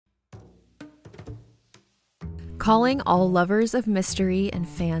Calling all lovers of mystery and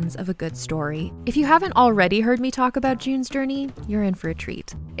fans of a good story. If you haven't already heard me talk about June's Journey, you're in for a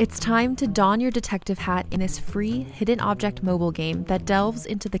treat. It's time to don your detective hat in this free hidden object mobile game that delves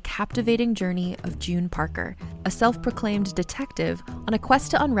into the captivating journey of June Parker, a self-proclaimed detective on a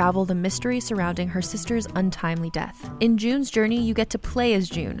quest to unravel the mystery surrounding her sister's untimely death. In June's Journey, you get to play as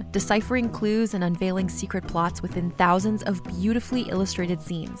June, deciphering clues and unveiling secret plots within thousands of beautifully illustrated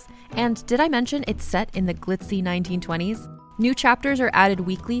scenes. And did I mention it's set in the glitzy 1920s? New chapters are added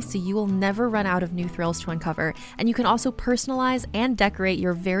weekly, so you will never run out of new thrills to uncover, and you can also personalize and decorate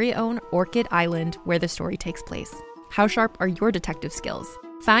your very own Orchid Island where the story takes place. How sharp are your detective skills?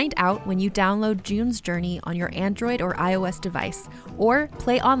 Find out when you download June's Journey on your Android or iOS device, or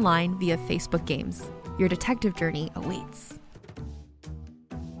play online via Facebook Games. Your detective journey awaits.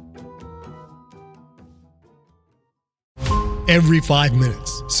 Every 5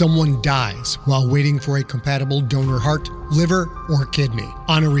 minutes, someone dies while waiting for a compatible donor heart, liver, or kidney.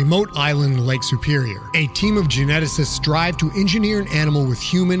 On a remote island in Lake Superior, a team of geneticists strive to engineer an animal with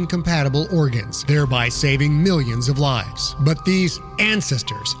human-compatible organs, thereby saving millions of lives. But these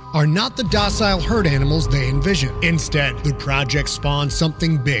ancestors are not the docile herd animals they envision. Instead, the project spawns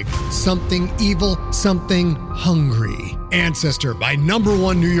something big, something evil, something hungry. Ancestor by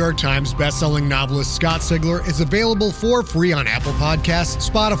 #1 New York Times bestselling novelist Scott Sigler is available for free on Apple Podcasts,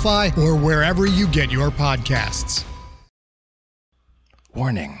 Spotify, or wherever you get your podcasts.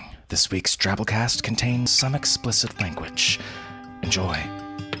 Warning, this week's Drabblecast contains some explicit language. Enjoy.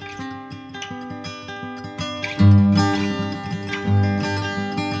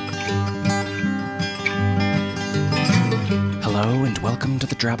 Hello and welcome to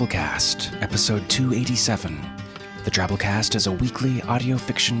the Drabblecast, episode 287. The Drabblecast is a weekly audio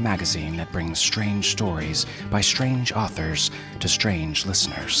fiction magazine that brings strange stories by strange authors to strange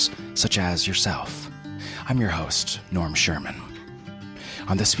listeners, such as yourself. I'm your host, Norm Sherman.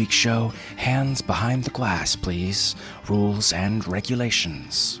 On this week's show, hands behind the glass, please. Rules and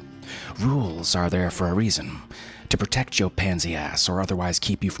regulations. Rules are there for a reason. To protect your pansy ass or otherwise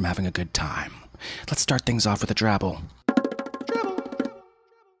keep you from having a good time. Let's start things off with a drabble.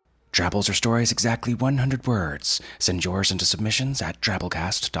 Drabbles are stories exactly 100 words. Send yours into submissions at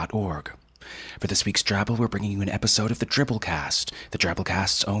drabblecast.org. For this week's Drabble, we're bringing you an episode of the Drabblecast, the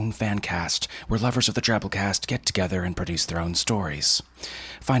Drabblecast's own fan cast, where lovers of the Drabblecast get together and produce their own stories.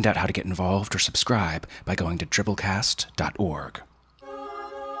 Find out how to get involved or subscribe by going to drabblecast.org.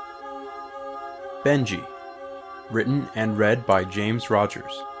 Benji, written and read by James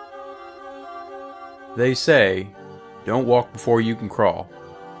Rogers. They say, don't walk before you can crawl.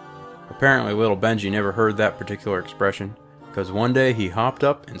 Apparently little Benji never heard that particular expression, because one day he hopped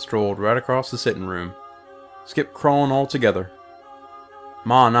up and strolled right across the sitting room. Skipped crawling altogether.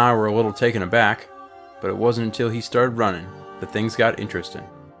 Ma and I were a little taken aback, but it wasn't until he started running that things got interesting.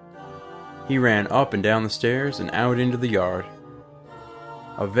 He ran up and down the stairs and out into the yard.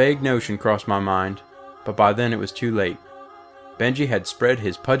 A vague notion crossed my mind, but by then it was too late. Benji had spread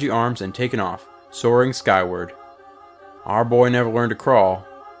his pudgy arms and taken off, soaring skyward. Our boy never learned to crawl,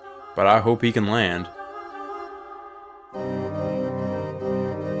 but I hope he can land.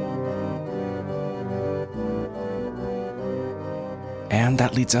 And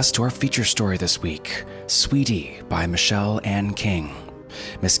that leads us to our feature story this week, Sweetie by Michelle Ann King.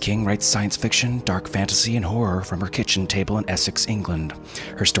 Miss King writes science fiction, dark fantasy, and horror from her kitchen table in Essex, England.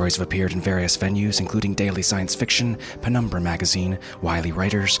 Her stories have appeared in various venues, including Daily Science Fiction, Penumbra Magazine, Wiley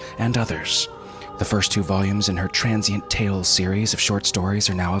Writers, and others. The first 2 volumes in her Transient Tales series of short stories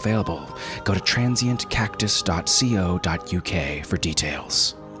are now available. Go to transientcactus.co.uk for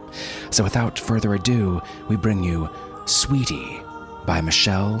details. So without further ado, we bring you Sweetie by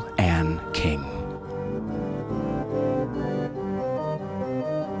Michelle Ann King.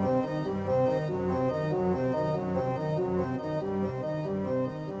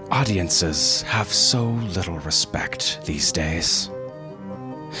 Audiences have so little respect these days.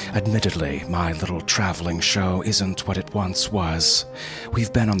 Admittedly, my little traveling show isn't what it once was.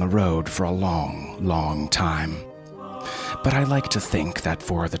 We've been on the road for a long, long time. But I like to think that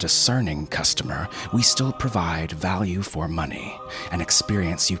for the discerning customer, we still provide value for money, an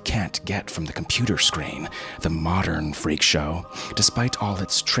experience you can't get from the computer screen, the modern freak show, despite all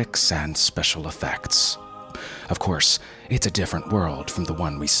its tricks and special effects. Of course, it's a different world from the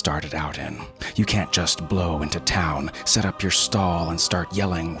one we started out in. You can't just blow into town, set up your stall, and start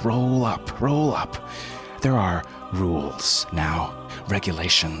yelling, "Roll up, roll up." There are rules now,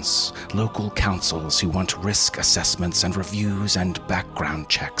 regulations, local councils who want risk assessments and reviews and background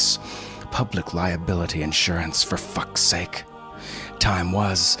checks, public liability insurance for fuck's sake. Time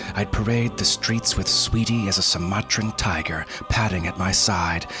was, I'd parade the streets with Sweetie as a Sumatran tiger, padding at my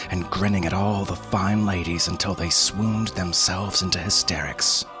side and grinning at all the fine ladies until they swooned themselves into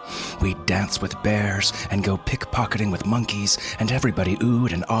hysterics. We'd dance with bears and go pickpocketing with monkeys, and everybody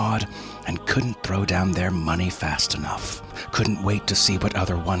oohed and awed and couldn't throw down their money fast enough. Couldn't wait to see what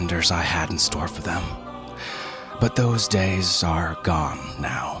other wonders I had in store for them. But those days are gone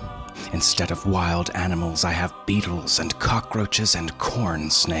now. Instead of wild animals, I have beetles and cockroaches and corn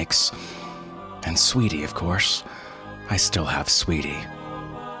snakes. And Sweetie, of course. I still have Sweetie.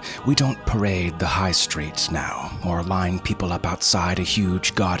 We don't parade the high street now, or line people up outside a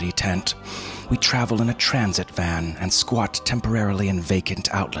huge, gaudy tent. We travel in a transit van and squat temporarily in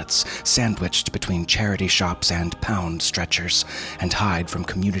vacant outlets, sandwiched between charity shops and pound stretchers, and hide from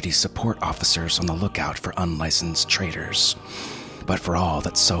community support officers on the lookout for unlicensed traders. But for all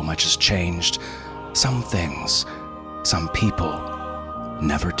that so much has changed, some things, some people,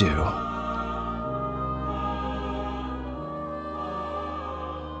 never do.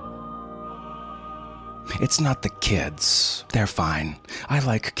 It's not the kids. They're fine. I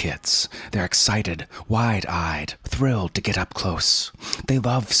like kids. They're excited, wide-eyed, thrilled to get up close. They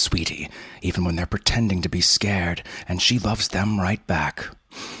love Sweetie, even when they're pretending to be scared, and she loves them right back.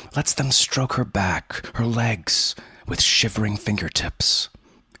 Lets them stroke her back, her legs, with shivering fingertips.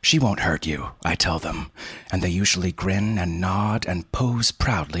 She won't hurt you, I tell them, and they usually grin and nod and pose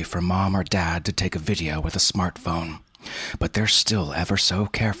proudly for Mom or Dad to take a video with a smartphone. But they're still ever so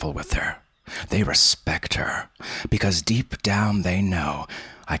careful with her. They respect her, because deep down they know,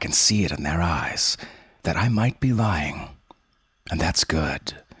 I can see it in their eyes, that I might be lying. And that's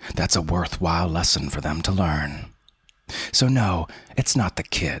good. That's a worthwhile lesson for them to learn. So no, it's not the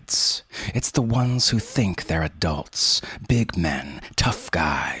kids. It's the ones who think they're adults, big men, tough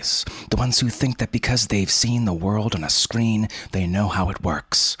guys. The ones who think that because they've seen the world on a screen, they know how it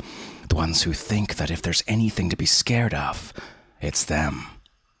works. The ones who think that if there's anything to be scared of, it's them.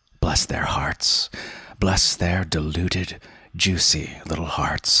 Bless their hearts. Bless their deluded, juicy little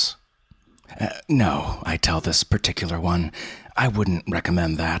hearts. No, I tell this particular one, I wouldn't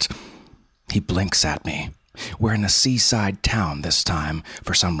recommend that. He blinks at me. We're in a seaside town this time,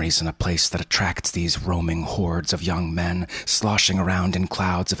 for some reason a place that attracts these roaming hordes of young men sloshing around in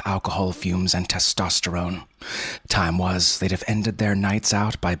clouds of alcohol fumes and testosterone. Time was, they'd have ended their nights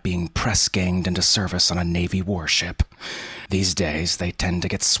out by being press-ganged into service on a Navy warship. These days, they tend to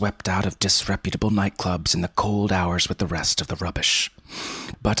get swept out of disreputable nightclubs in the cold hours with the rest of the rubbish.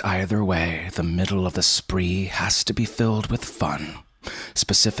 But either way, the middle of the spree has to be filled with fun.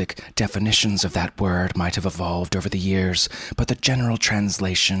 Specific definitions of that word might have evolved over the years, but the general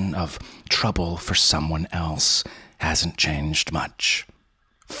translation of trouble for someone else hasn't changed much.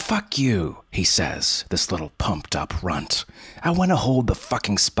 Fuck you, he says, this little pumped-up runt. I want to hold the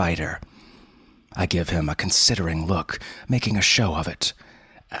fucking spider. I give him a considering look, making a show of it.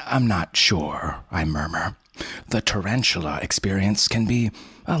 I'm not sure, I murmur. The tarantula experience can be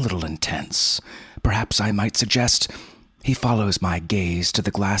a little intense. Perhaps I might suggest... He follows my gaze to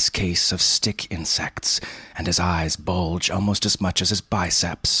the glass case of stick insects, and his eyes bulge almost as much as his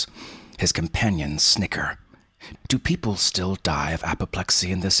biceps. His companions snicker. Do people still die of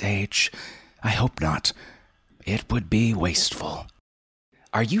apoplexy in this age? I hope not. It would be wasteful.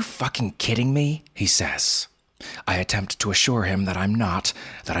 Are you fucking kidding me? He says. I attempt to assure him that I'm not,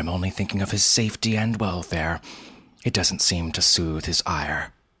 that I'm only thinking of his safety and welfare. It doesn't seem to soothe his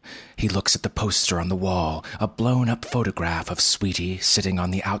ire. He looks at the poster on the wall, a blown-up photograph of Sweetie sitting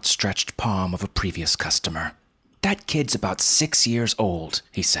on the outstretched palm of a previous customer. That kid's about 6 years old,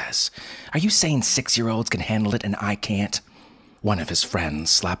 he says. Are you saying 6-year-olds can handle it and I can't? One of his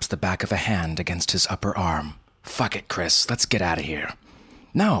friends slaps the back of a hand against his upper arm. Fuck it, Chris, let's get out of here.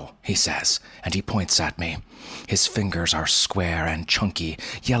 No, he says, and he points at me. His fingers are square and chunky,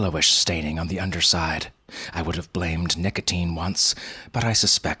 yellowish staining on the underside. I would have blamed nicotine once, but I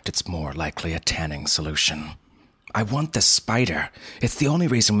suspect it's more likely a tanning solution. I want the spider. It's the only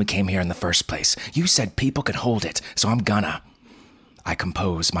reason we came here in the first place. You said people could hold it, so I'm gonna. I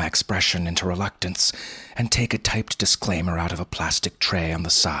compose my expression into reluctance and take a typed disclaimer out of a plastic tray on the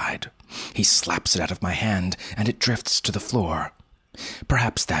side. He slaps it out of my hand, and it drifts to the floor.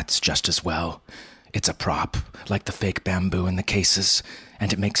 Perhaps that's just as well. It's a prop, like the fake bamboo in the cases,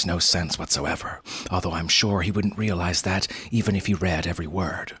 and it makes no sense whatsoever, although I'm sure he wouldn't realize that even if he read every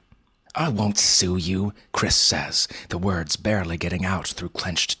word. I won't sue you, Chris says, the words barely getting out through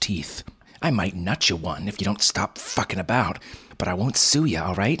clenched teeth. I might nut you one if you don't stop fucking about, but I won't sue you,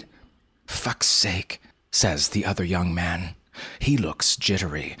 all right? Fuck's sake, says the other young man. He looks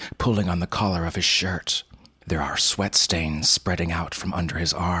jittery, pulling on the collar of his shirt. There are sweat stains spreading out from under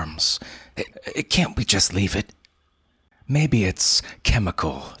his arms. Can't we just leave it? Maybe it's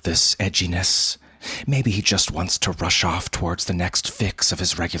chemical, this edginess. Maybe he just wants to rush off towards the next fix of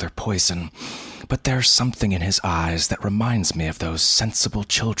his regular poison. But there's something in his eyes that reminds me of those sensible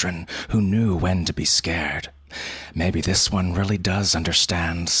children who knew when to be scared. Maybe this one really does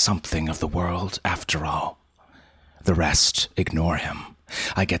understand something of the world after all. The rest ignore him.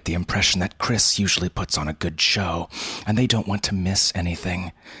 I get the impression that Chris usually puts on a good show, and they don't want to miss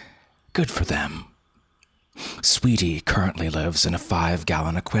anything. Good for them. Sweetie currently lives in a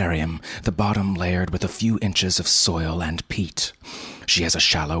 5-gallon aquarium, the bottom layered with a few inches of soil and peat. She has a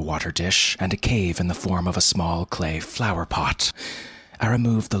shallow water dish and a cave in the form of a small clay flower pot. I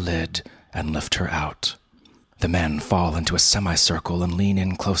remove the lid and lift her out. The men fall into a semicircle and lean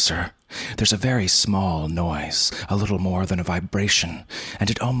in closer. There's a very small noise, a little more than a vibration, and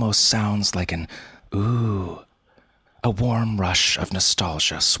it almost sounds like an ooh. A warm rush of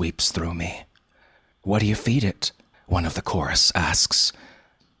nostalgia sweeps through me. "What do you feed it?" one of the chorus asks.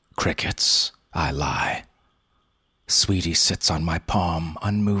 "Crickets," I lie. Sweetie sits on my palm,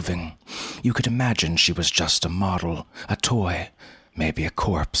 unmoving. You could imagine she was just a model, a toy, maybe a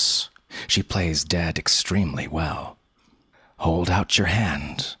corpse. She plays dead extremely well. "Hold out your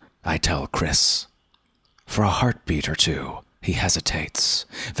hand," I tell Chris. For a heartbeat or two, he hesitates.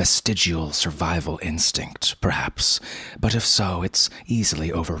 Vestigial survival instinct, perhaps, but if so, it's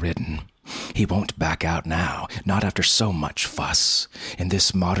easily overridden. He won't back out now, not after so much fuss. In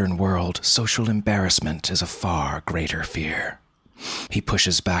this modern world, social embarrassment is a far greater fear. He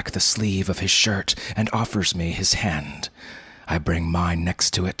pushes back the sleeve of his shirt and offers me his hand. I bring mine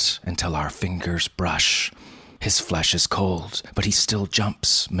next to it until our fingers brush. His flesh is cold, but he still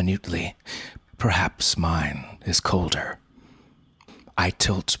jumps minutely. Perhaps mine is colder. I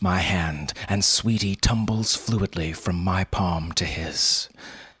tilt my hand, and Sweetie tumbles fluidly from my palm to his.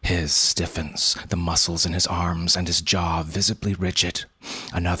 His stiffens, the muscles in his arms and his jaw visibly rigid.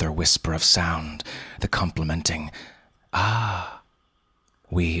 Another whisper of sound, the complimenting, "Ah."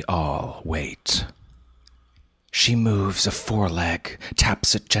 We all wait. She moves a foreleg,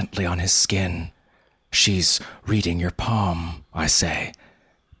 taps it gently on his skin. "She's reading your palm," I say,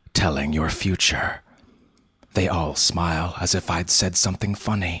 "telling your future." They all smile as if I'd said something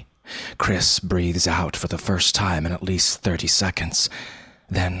funny. Chris breathes out for the first time in at least 30 seconds,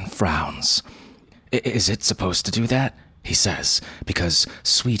 then frowns. "Is it supposed to do that?" he says, because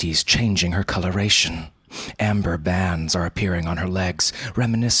Sweetie's changing her coloration. Amber bands are appearing on her legs,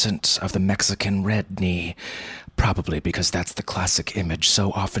 reminiscent of the Mexican red knee, probably because that's the classic image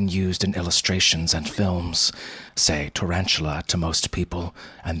so often used in illustrations and films. Say tarantula to most people,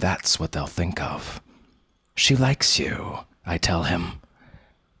 and that's what they'll think of. "She likes you," I tell him.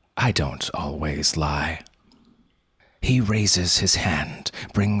 I don't always lie. He raises his hand,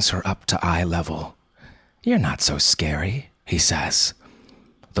 brings her up to eye level. "You're not so scary," he says.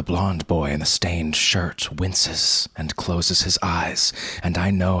 The blonde boy in the stained shirt winces and closes his eyes, and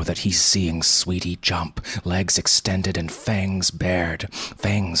I know that he's seeing Sweetie jump, legs extended and fangs bared,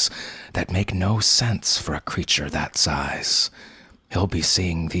 fangs that make no sense for a creature that size. He'll be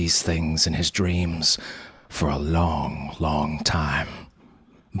seeing these things in his dreams for a long, long time.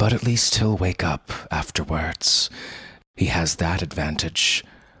 But at least he'll wake up afterwards. He has that advantage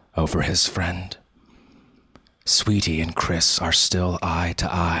over his friend. Sweetie and Chris are still eye to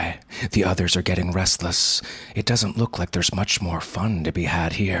eye. The others are getting restless. It doesn't look like there's much more fun to be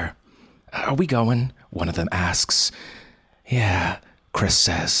had here. "Are we going?" one of them asks. "Yeah," Chris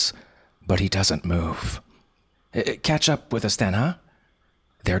says, but he doesn't move. "Catch up with us then, huh?"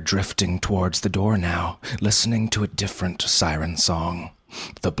 They're drifting towards the door now, listening to a different siren song.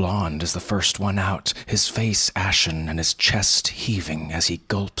 The blonde is the first one out, his face ashen and his chest heaving as he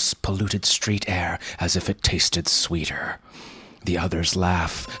gulps polluted street air as if it tasted sweeter. The others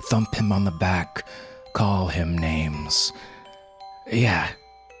laugh, thump him on the back, call him names. "Yeah,"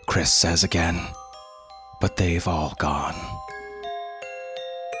 Chris says again, but they've all gone.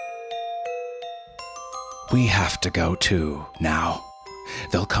 We have to go too, now.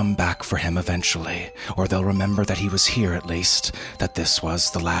 They'll come back for him eventually, or they'll remember that he was here at least, that this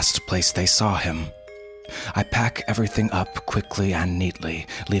was the last place they saw him. I pack everything up quickly and neatly,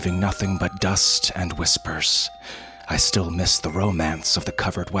 leaving nothing but dust and whispers. I still miss the romance of the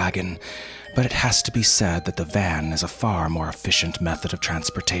covered wagon, but it has to be said that the van is a far more efficient method of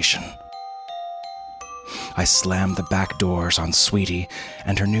transportation. I slam the back doors on Sweetie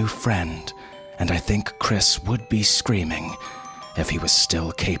and her new friend, and I think Chris would be screaming if he was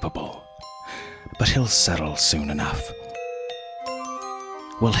still capable. But he'll settle soon enough.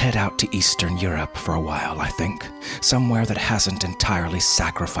 We'll head out to Eastern Europe for a while, I think. Somewhere that hasn't entirely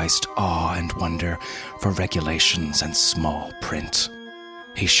sacrificed awe and wonder for regulations and small print.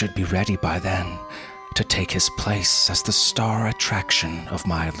 He should be ready by then to take his place as the star attraction of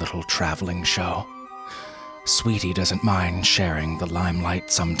my little traveling show. Sweetie doesn't mind sharing the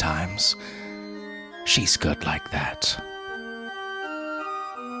limelight sometimes. She's good like that.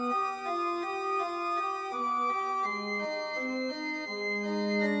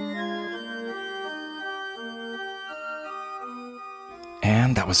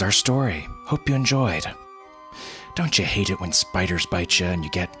 And that was our story. Hope you enjoyed. Don't you hate it when spiders bite you and you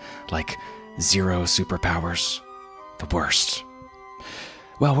get, 0 superpowers? The worst.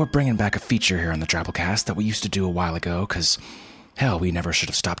 Well, we're bringing back a feature here on the Drabblecast that we used to do a while ago, because, hell, we never should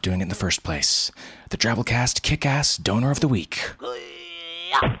have stopped doing it in the first place. The Drabblecast Kick-Ass Donor of the Week.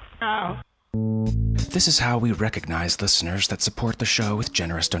 This is how we recognize listeners that support the show with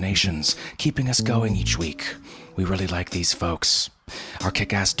generous donations, keeping us going each week. We really like these folks. Our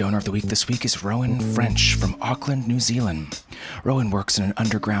kick-ass donor of the week this week is Rowan French from Auckland, New Zealand. Rowan works in an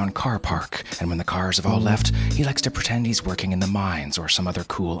underground car park, and when the cars have all left, he likes to pretend he's working in the mines or some other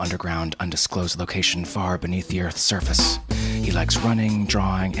cool underground undisclosed location far beneath the Earth's surface. He likes running,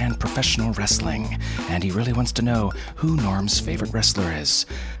 drawing, and professional wrestling, and he really wants to know who Norm's favorite wrestler is,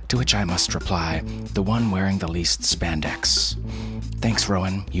 to which I must reply, the one wearing the least spandex. Thanks,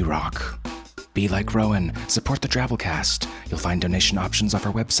 Rowan, you rock. Be like Rowan, support the Drabblecast. You'll find donation options off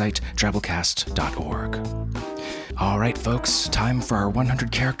our website, drabblecast.org. All right, folks, time for our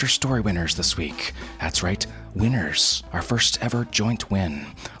 100-character story winners this week. That's right, winners, our first ever joint win.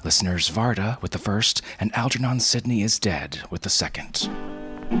 Listeners Varda with the first, and Algernon Sydney is dead with the second.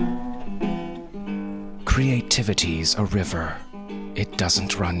 Creativity's a river. It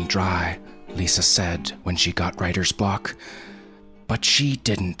doesn't run dry, Lisa said when she got writer's block. But she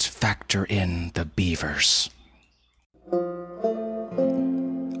didn't factor in the beavers.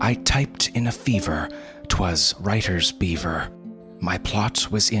 I typed in a fever, 'twas writer's beaver. My plot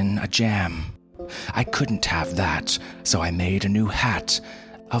was in a jam. I couldn't have that, so I made a new hat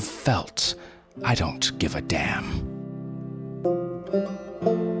of felt. I don't give a damn.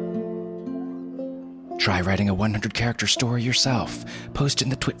 Try writing a 100-character story yourself. Post it in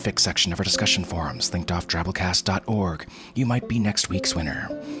the TwitFix section of our discussion forums, linked off drabblecast.org. You might be next week's winner.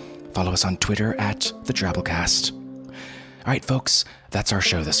 Follow us on Twitter at the Drabblecast. All right, folks, that's our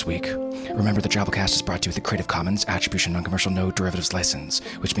show this week. Remember, the Drabblecast is brought to you with a Creative Commons Attribution Non-Commercial No Derivatives license,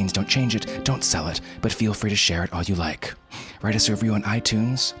 which means don't change it, don't sell it, but feel free to share it all you like. Write us a review on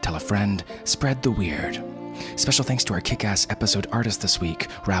iTunes, tell a friend, spread the weird. Special thanks to our kick-ass episode artist this week,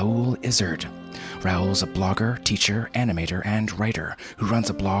 Raoul Izzard. Raoul's a blogger, teacher, animator, and writer who runs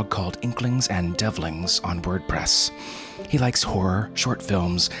a blog called Inklings and Devlings on WordPress. He likes horror, short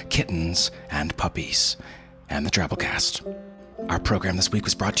films, kittens, and puppies. And the Drabblecast. Our program this week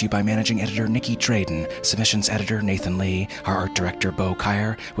was brought to you by managing editor Nikki Drayden, submissions editor Nathan Lee, our art director Bo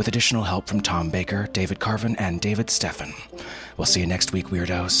Kyer, with additional help from Tom Baker, David Carvin, and David Steffen. We'll see you next week,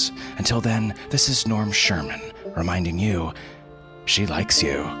 weirdos. Until then, this is Norm Sherman, reminding you, she likes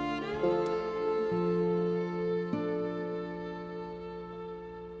you.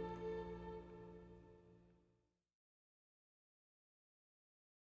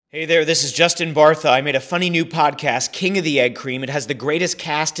 Hey there, this is Justin Bartha. I made a funny new podcast, King of the Egg Cream. It has the greatest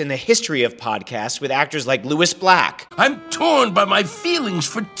cast in the history of podcasts with actors like Louis Black. I'm torn by my feelings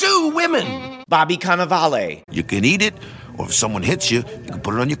for two women. Bobby Cannavale. You can eat it, or if someone hits you, you can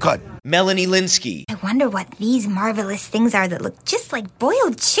put it on your cut. Melanie Linsky. I wonder what these marvelous things are that look just like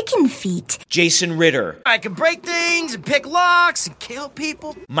boiled chicken feet. Jason Ritter. I can break things and pick locks and kill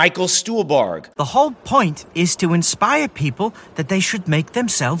people. Michael Stuhlbarg. The whole point is to inspire people that they should make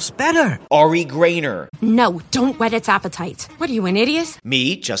themselves better. Ari Grainer. No, don't whet its appetite. What are you, an idiot?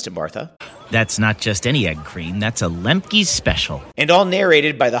 Me, Justin Bartha. That's not just any egg cream, that's a Lemke's special. And all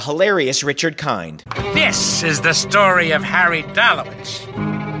narrated by the hilarious Richard Kind. This is the story of Harry Dalowitz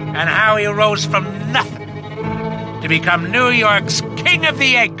and how he rose from nothing to become New York's King of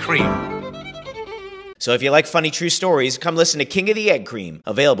the Egg Cream. So if you like funny true stories, come listen to King of the Egg Cream,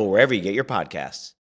 available wherever you get your podcasts.